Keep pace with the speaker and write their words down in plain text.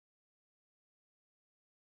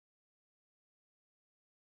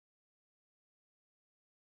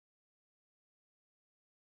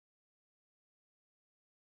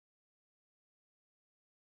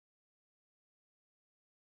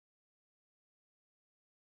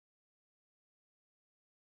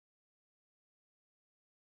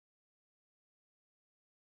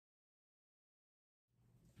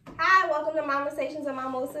Hi, welcome to Momersations and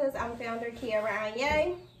Momosas. I'm founder Keyera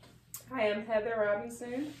Ahn'ya. Hi, I'm Heather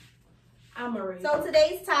Robinson. I'm Marie. So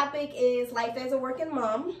today's topic is life as a working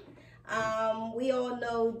mom. We all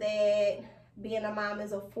know that being a mom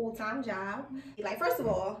is a full-time job. Like, first of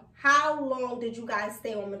all, how long did you guys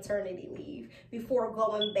stay on maternity leave before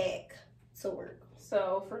going back to work?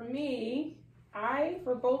 So for me,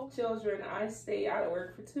 for both children, I stayed out of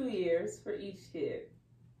work for 2 years for each kid.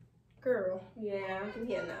 Girl. Yeah.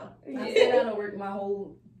 Yeah, no. I stayed out of work my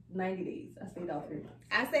whole 90 days. I stayed out 3 months.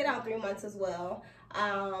 I stayed out 3 months as well.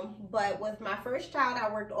 But with my first child,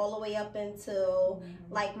 I worked all the way up until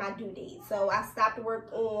like my due date. So I stopped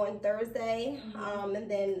work on Thursday, and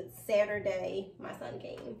then Saturday my son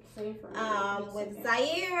came. Same for me. With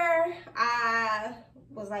Zaire, I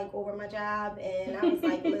was like over my job, and I was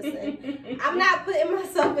like, listen, I'm not putting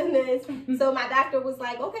myself in this. So my doctor was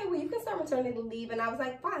like, okay, well, you can start maternity leave, and I was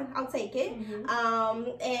like, fine, I'll take it.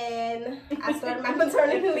 And I started my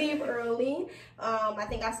maternity leave early. I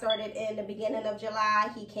think I started in the beginning of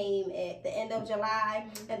July. He came at the end of July,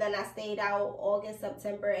 and then I stayed out August,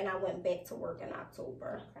 September, and I went back to work in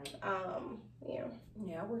October.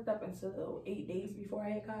 Yeah, I worked up until 8 days before I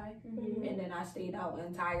had Kai, and then I stayed out the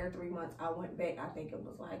entire 3 months. I went back, I think it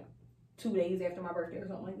was like 2 days after my birthday or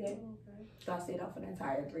something like that. So I stayed out for the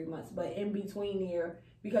entire 3 months. But in between there,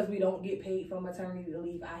 because we don't get paid for maternity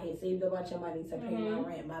leave, I had saved a bunch of money to pay my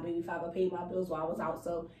rent. My baby father paid my bills while I was out.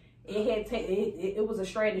 So it was a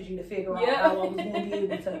strategy to figure out how I was going to be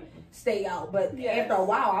able to stay out. But after a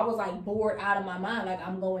while, I was like bored out of my mind. Like,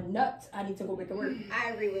 I'm going nuts. I need to go back to work.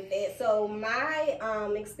 I agree with that. So my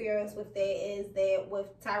experience with that is that with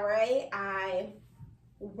Tyree, I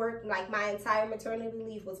worked like my entire maternity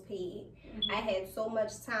leave was paid. I had so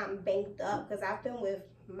much time banked up because I've been with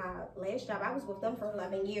my last job, I was with them for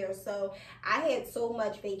 11 years. So I had so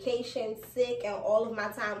much vacation, sick, and all of my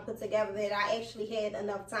time put together that I actually had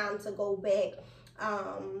enough time to go back.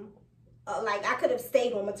 Like, I could have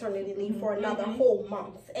stayed on maternity leave for another whole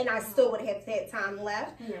month, and I still would have had time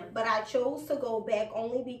left. But I chose to go back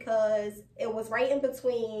only because it was right in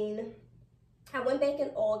between. I went back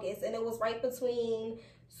in August, and it was right between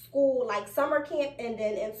school, like summer camp, and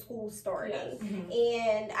then in school starting.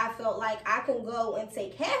 And I felt like I can go and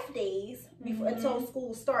take half days before until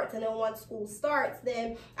school starts, and then once school starts,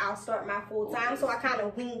 then I'll start my full time. So I kind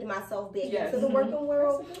of weaned myself back into the working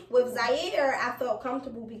world. With Zaire, I felt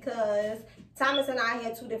comfortable because Thomas and I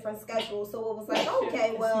had 2 different schedules. So it was like,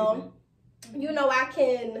 okay, well, you know, I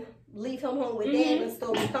can leave him home with dad and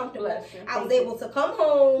still be comfortable. I was able to come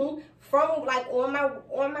home from like on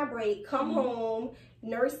my break, come home,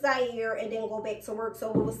 nurse Zaire, and then go back to work. So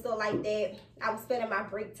it was still like that. I was spending my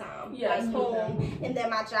break time like home, and then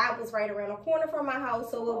my job was right around the corner from my house.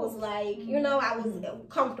 So it was like, you know, I was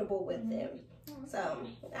comfortable with them. So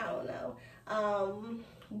I don't know.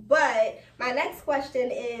 But my next question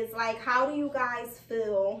is, like, how do you guys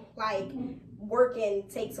feel like working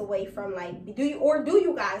takes away from, like, do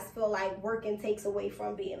you guys feel like working takes away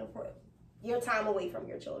from being your time away from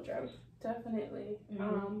your children? Definitely.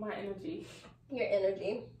 My energy. Your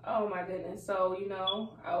energy. Oh my goodness. So, you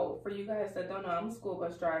know, for you guys that don't know, I'm a school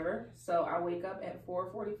bus driver. So I wake up at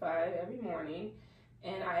 4:45 every morning,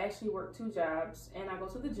 and I actually work 2 jobs, and I go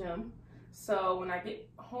to the gym. So when I get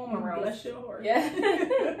home around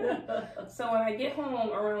So when I get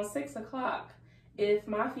home around 6 o'clock, if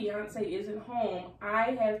my fiance isn't home,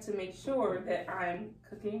 I have to make sure that I'm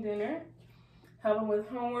cooking dinner, helping with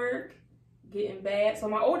homework, getting bath. So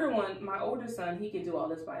my older son, he can do all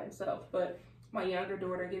this by himself, but my younger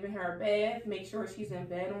daughter, giving her a bath, make sure she's in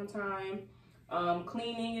bed on time,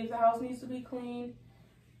 cleaning if the house needs to be cleaned,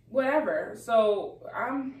 whatever. So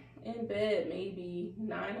I'm in bed maybe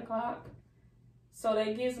 9 o'clock. So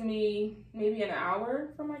that gives me maybe an hour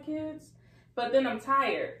for my kids. But then I'm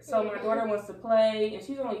tired. So my daughter wants to play, and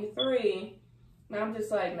she's only 3. And I'm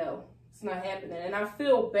just like, no, it's not happening. And I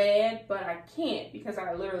feel bad, but I can't because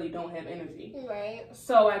I literally don't have energy. Right.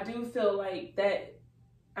 So I do feel like that.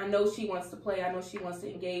 I know she wants to play. I know she wants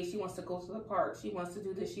to engage. She wants to go to the park. She wants to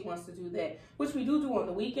do this. She wants to do that, which we do on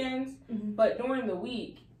the weekends. But during the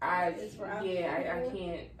week, I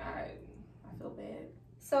can't. I feel bad.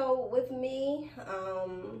 So with me,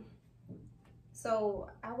 so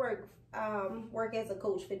I work as a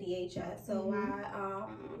coach for DHS. So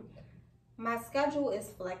my schedule is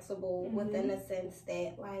flexible within the sense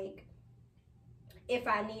that, like, if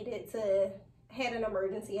I had an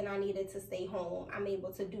emergency and I needed to stay home, I'm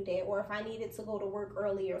able to do that. Or if I needed to go to work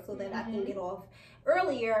earlier so that I can get off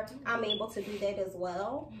earlier, I'm able to do that as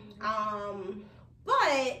well.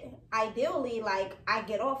 But ideally, like, I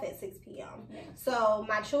get off at 6 p.m. So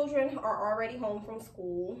my children are already home from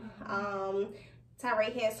school.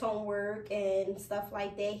 Tyree has homework and stuff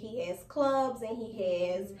like that. He has clubs and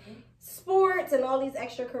he has sports and all these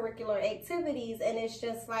extracurricular activities, and it's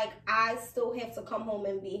just like I still have to come home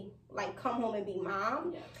and be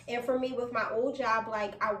mom. And for me, with my old job,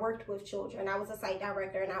 like, I worked with children. I was a site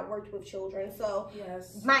director and I worked with children, so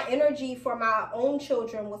my energy for my own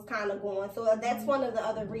children was kind of gone. So that's one of the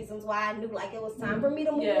other reasons why I knew like it was time for me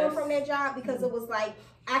to move on from that job, because it was like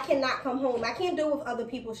I cannot come home. I can't deal with other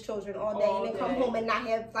people's children all day and then come home and not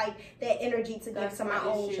have like that energy to give to my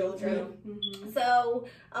own children. So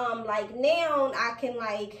like now I can,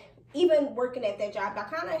 like, even working at that job, I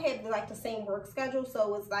kind of had like the same work schedule,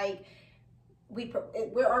 so it's like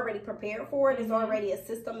we're already prepared for it. It's already a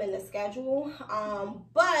system in the schedule,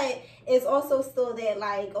 but it's also still that,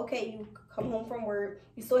 like, okay, you come home from work,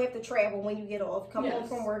 you still have to travel when you get off. Come home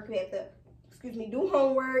from work, you have to do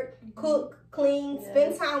homework, cook, clean,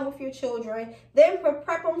 spend time with your children, then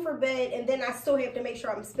prep them for bed, and then I still have to make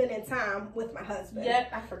sure I'm spending time with my husband.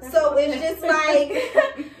 I forgot. So it's just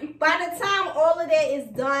like, by the time all of that is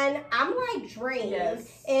done, I'm like drained.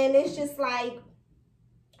 And it's just like,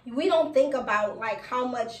 we don't think about like how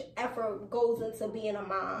much effort goes into being a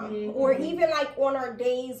mom, or even like on our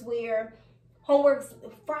days where homework's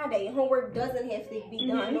Friday, homework doesn't have to be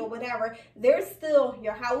done or whatever, there's still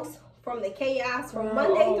your house, from the chaos from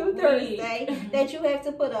Monday through Thursday that you have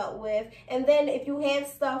to put up with. And then if you have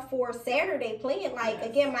stuff for Saturday planned, like,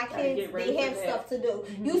 again, my kids, they have stuff to do.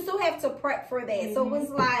 You still have to prep for that. So it's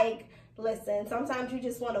like, listen, sometimes you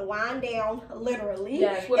just want to wind down, literally,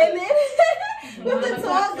 and then with a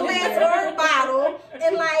tall glass or a bottle,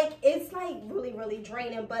 and like, it's like really, really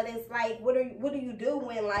draining. But it's like, what do you do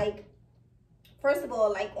when, like, first of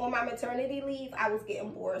all, like, on my maternity leave, I was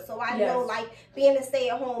getting bored. So I know, like, being a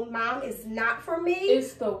stay-at-home mom is not for me.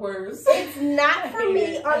 It's the worst. It's not for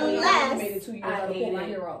me unless,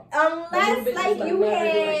 like, you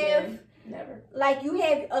have... Like, you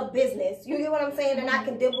have a business. You get what I'm saying? And I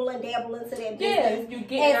can dibble and dabble into that business. You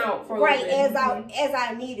get out for as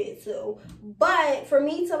I needed to. But for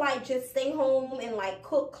me to, like, just stay home and, like,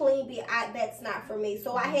 cook, clean, that's not for me.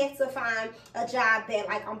 So I have to find a job that,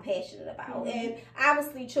 like, I'm passionate about. And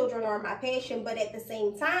obviously children are my passion, but at the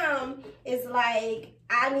same time, it's like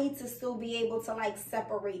I need to still be able to, like,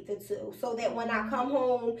 separate the two, so that when I come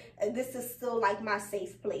home, this is still like my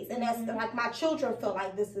safe place. And that's like, my children feel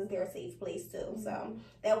like this is their safe place too. So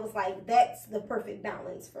that was like, that's the perfect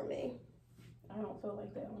balance for me. I don't feel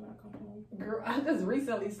like that when I come home. Girl, I just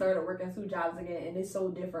recently started working 2 jobs again, and it's so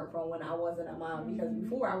different from when I wasn't a mom, because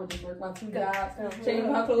before I would just work my 2 jobs, change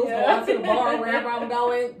my clothes, go out to the bar, wherever I'm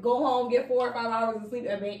going, go home, get 4 or 5 hours of sleep,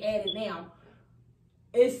 and then add it down.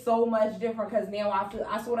 It's so much different, because now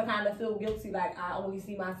I sort of kind of feel guilty, like I only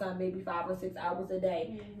see my son maybe 5 or 6 hours a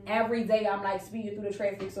day. Every day I'm like speeding through the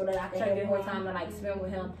traffic so that I can have more time to like spend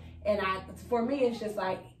with him. And for me, it's just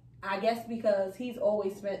like, I guess because he's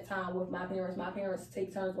always spent time with my parents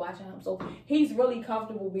take turns watching him, so he's really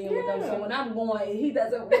comfortable being with them. So when I'm going, he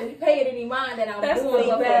doesn't really pay it any mind that I'm going.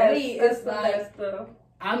 But for me, it's like,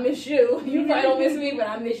 I miss you. You probably don't miss me, but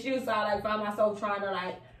I miss you. So I like find myself trying to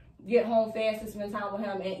like get home fast to spend time with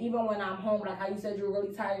him. And even when I'm home, like how you said, you're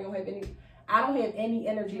really tired, I don't have any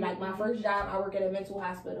energy. Like my first job, I work at a mental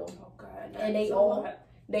hospital. Oh God! And they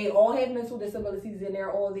all have mental disabilities, and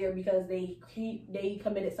they're all there because they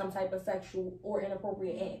committed some type of sexual or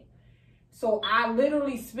inappropriate act. So I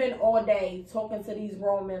literally spend all day talking to these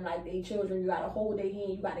grown men like they children. You gotta hold their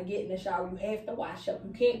hand, you gotta get in the shower, you have to wash up,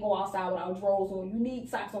 you can't go outside without drawers on, you need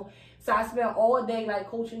socks on. So I spent all day like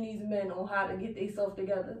coaching these men on how to get themselves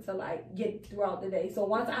together to like get throughout the day. So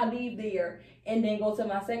once I leave there and then go to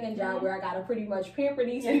my second job where I gotta pretty much pamper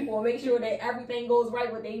these people and make sure that everything goes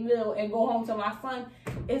right with their meal and go home to my son,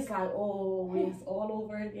 it's like, oh, it's all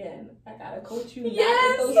over again. I gotta coach you,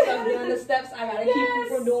 get those stuff down the steps. I gotta keep you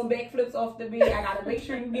from doing backflips off the bed. I gotta make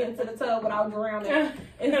sure you get into the tub without drowning.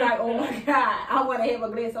 It's like, oh my God, I want to have a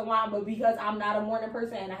glass of wine, but because I'm not a morning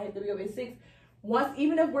person and I have to be up at 6.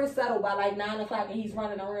 Even if we're settled by like 9 o'clock and he's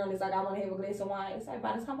running around, it's like, I want to have a glass of wine. It's like,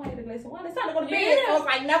 by the time I have a glass of wine, it's time to go to bed. So it's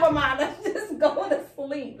like, never mind, let's just go to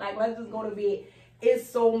sleep. Like, let's just go to bed. It's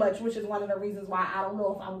so much, which is one of the reasons why I don't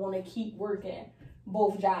know if I'm going to keep working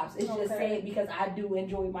both jobs. It's just sad because I do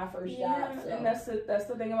enjoy my first job. So. And that's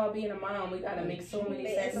the thing about being a mom. We got to make so many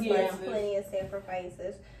sacrifices. Yeah, plenty of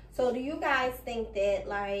sacrifices. So do you guys think that,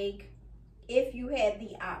 like, if you had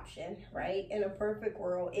the option, right, in a perfect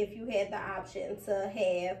world, if you had the option to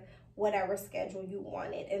have whatever schedule you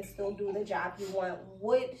wanted and still do the job you want,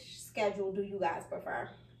 which schedule do you guys prefer?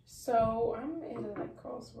 So I'm in a like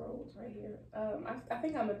crossroads right here. I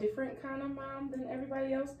think I'm a different kind of mom than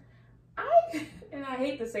everybody else. And I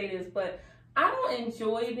hate to say this, but I don't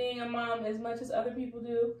enjoy being a mom as much as other people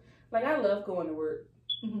do. Like, I love going to work.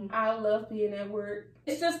 I love being at work.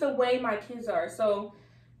 It's just the way my kids are. So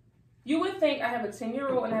you would think I have a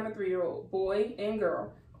 10-year-old and I have a 3-year-old, boy and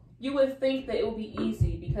girl. You would think that it would be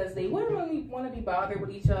easy because they wouldn't really want to be bothered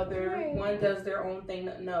with each other. Right. One does their own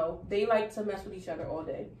thing. No, they like to mess with each other all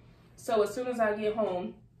day. So as soon as I get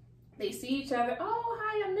home, they see each other. Oh,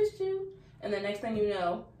 hi, I missed you. And the next thing you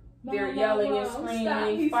know, they're yelling and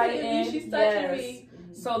screaming, fighting. She's touching me.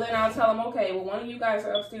 So then I'll tell them, okay, well, one of you guys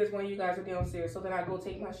are upstairs, one of you guys are downstairs. So then I go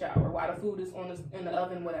take my shower while the food is in the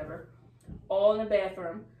oven, whatever. All in the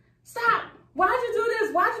bathroom. Stop! Why'd you do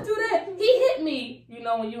this? Why'd you do that? He hit me. You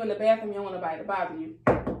know, when you're in the bathroom, you don't want nobody to bother you.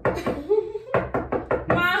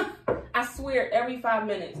 Mom, I swear, every 5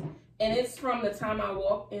 minutes. And it's from the time I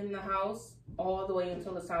walk in the house all the way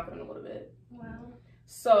until it's time for them to go to bed. Wow.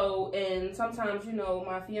 So, and sometimes, you know,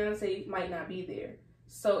 my fiance might not be there.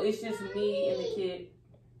 So it's just me and the kid.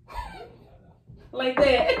 Like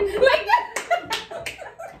that. Like that.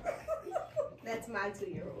 That's my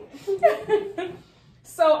 2-year-old.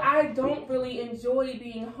 So I don't really enjoy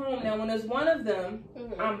being home. Now, when there's one of them,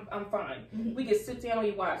 I'm fine. We can sit down and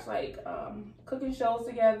we watch like cooking shows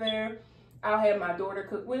together. I'll have my daughter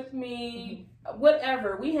cook with me.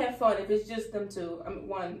 Whatever. We have fun if it's just them two.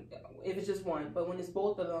 If it's just one. But when it's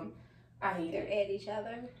both of them, I hate it. They're at each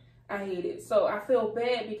other. I hate it. So I feel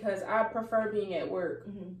bad because I prefer being at work.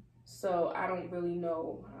 So I don't really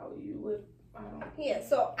know how you would. Yeah,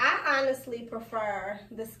 so I honestly prefer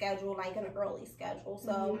the schedule, like an early schedule.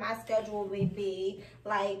 So my schedule would be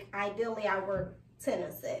like, ideally I work 10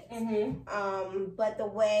 to 6. But the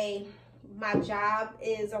way my job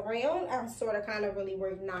is around, I sort of kind of really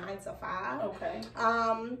work 9 to 5. Okay.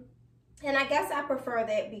 And I guess I prefer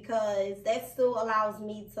that because that still allows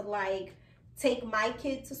me to like take my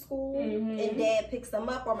kid to school and dad picks them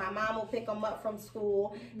up, or my mom will pick them up from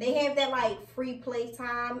school. They have that like free play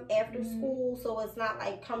time after school, so it's not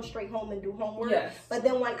like come straight home and do homework. Yes. But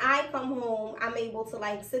then when I come home, I'm able to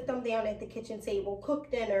like sit them down at the kitchen table,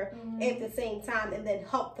 cook dinner at the same time, and then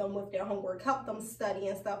help them with their homework, help them study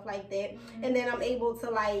and stuff like that. And then I'm able to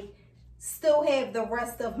like still have the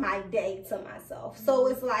rest of my day to myself. So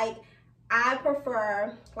it's like, I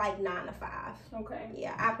prefer like 9 to 5. Okay.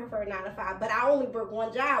 Yeah, I prefer 9 to 5, but I only work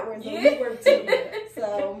one job, whereas you work 2.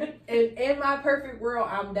 So in my perfect world,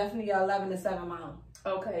 I'm definitely an 11 to 7 mom.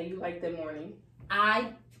 Okay, you like the morning.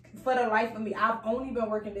 For the life of me, I've only been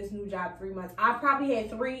working this new job 3 months. I've probably had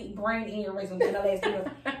 3 brain aneurysms in the last 3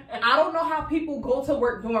 months. I don't know how people go to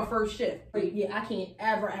work during first shift. Yeah, I can't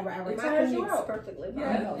ever. My commute's perfectly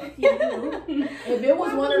fine. If it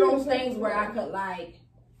was one of those things where I could like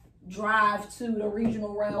drive to the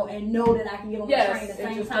regional rail and know that I can get on the train at the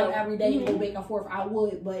same time every day and go back and forth, I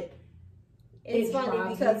would. But it's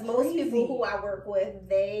funny because most people who I work with,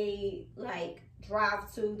 they like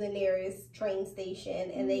drive to the nearest train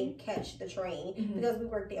station and they catch the train because we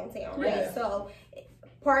work downtown, right? Yeah. So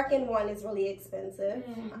parking one is really expensive.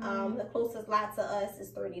 The closest lot to us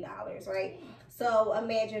is $30, right? So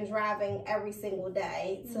imagine driving every single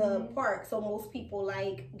day to park. So most people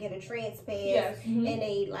like get a trans pass and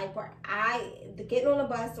they like park. Getting on a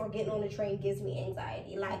bus or getting on a train gives me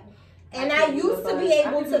anxiety. Like, and I used to be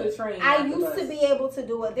able to. I used to be able to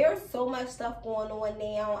do it. There's so much stuff going on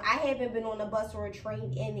now. I haven't been on a bus or a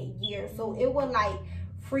train in years, so it would like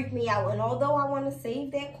freak me out. And although I want to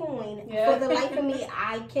save that coin, for the life of me,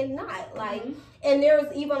 I cannot. Like, and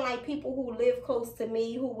there's even like people who live close to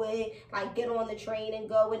me who would like get on the train and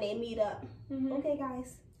go and they meet up. Okay,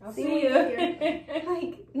 guys. I'll see you here.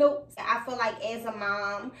 Like, nope. I feel like as a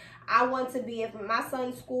mom, I want to be, if my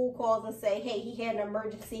son's school calls and say, hey, he had an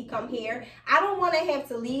emergency, come here. I don't want to have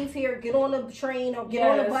to leave here, get on a train or get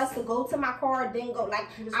on a bus to go to my car, then go. Like,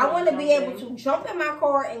 I want to be able to jump in my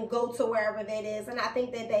car and go to wherever that is. And I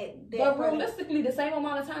think that but realistically, the same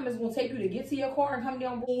amount of time it's going to take you to get to your car and come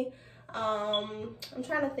down. I'm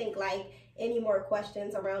trying to think like any more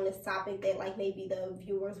questions around this topic that like maybe the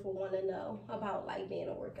viewers will want to know about like being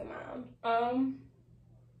a working mom.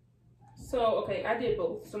 So okay, I did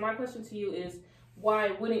both. So my question to you is,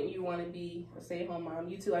 why wouldn't you want to be a stay-at-home mom?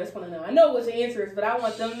 You too, I just want to know. I know what your answer is, but I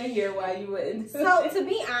want them to hear why you wouldn't. So to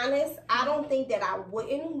be honest, I don't think that I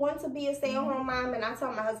wouldn't want to be a stay-at-home mom. And I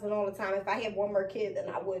tell my husband all the time, if I had one more kid, then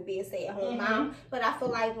I would be a stay-at-home mom. But I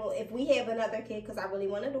feel like, well, if we have another kid, because I really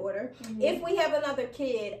want a daughter, if we have another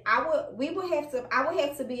kid, I would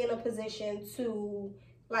have to be in a position to,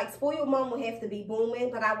 like, spoiled mom would have to be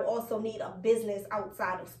booming, but I would also need a business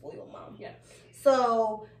outside of spoiled mom. Yes.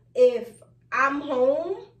 So if I'm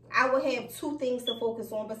home, I would have two things to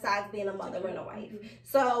focus on besides being a mother and a wife.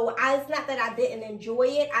 So it's not that I didn't enjoy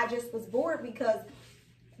it. I just was bored because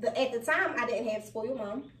at the time I didn't have spoiled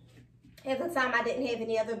mom. At the time I didn't have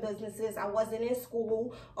any other businesses. I wasn't in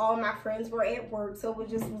school. All my friends were at work. So it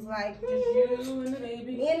just was like, just you and the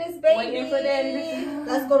baby. Me and this baby. Waiting for daddy.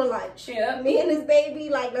 Let's go to lunch. Yep. Me and this baby,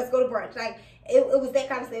 like, let's go to brunch. Like, it was that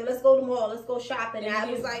kind of thing. Let's go to the mall. Let's go shopping. And I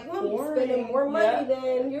was like, I'm spending more money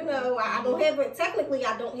than, you know, I don't have it. Technically,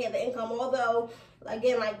 I don't have an income. Although,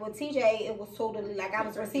 again, like with TJ, it was totally like I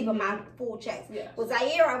was receiving my full checks. Yes. With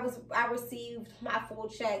Zaire, I received my full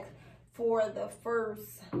check for the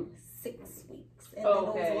first 6 weeks. And then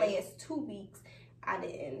those last 2 weeks, I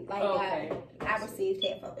didn't. Like, I received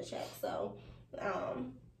half of the check. So,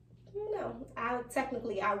 no, I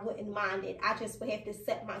wouldn't mind it. I just would have to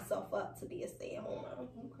set myself up to be a stay-at-home mom.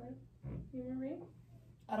 Okay. You Marie?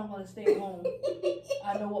 I don't want to stay at home.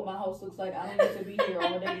 I know what my house looks like. I don't need to be here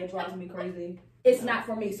all day. It drives me crazy. It's not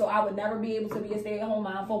for me. So I would never be able to be a stay-at-home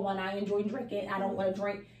mom. For one, I enjoy drinking. I don't want to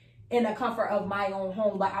drink in the comfort of my own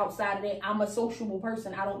home. But outside of that, I'm a sociable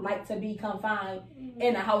person. I don't like to be confined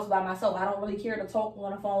in a house by myself. I don't really care to talk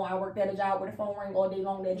on the phone. I worked at a job where the phone ring all day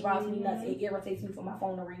long. That drives me nuts. It irritates me for my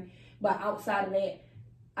phone to ring. But outside of that,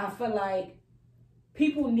 I feel like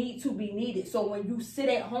people need to be needed. So when you sit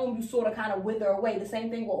at home, you sort of kind of wither away. The same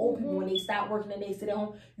thing with old people. When they stop working and they sit at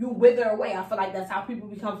home, you wither away. I feel like that's how people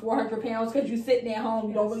become 400 pounds because you're sitting at home.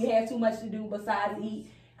 You don't really have too much to do besides eat.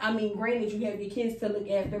 I mean, granted, you have your kids to look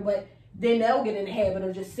after, but then they'll get in the habit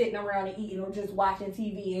of just sitting around and eating or just watching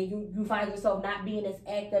TV, and you find yourself not being as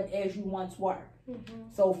active as you once were.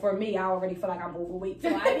 So for me, I already feel like I'm overweight, so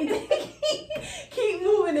I need to keep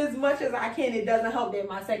moving as much as I can. It doesn't help that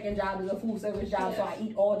my second job is a food service job, so I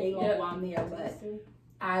eat all day long while I'm there, but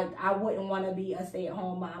I wouldn't want to be a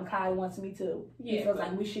stay-at-home mom. Kai wants me to. He feels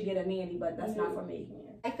like we should get a nanny, but that's not for me.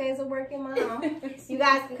 Life as a working mom. You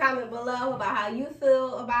guys can comment below about how you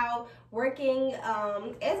feel about working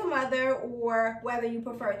as a mother, or whether you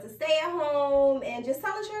prefer to stay at home, and just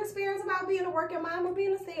tell us your experience about being a working mom or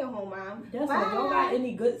being a stay-at-home mom. If y'all got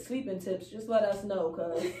any good sleeping tips, just let us know,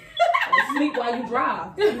 because sleep while you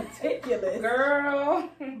drive. Ridiculous. Girl.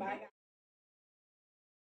 Bye.